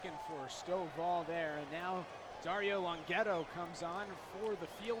Stovall there. And now Dario Longetto comes on for the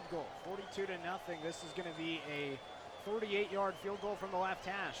field goal. 42-0. This is going to be a 38-yard field goal from the left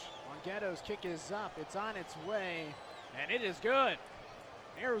hash. Longetto's kick is up. It's on its way, and it is good.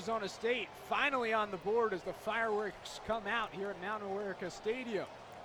 Arizona State finally on the board as the fireworks come out here at Mount America Stadium.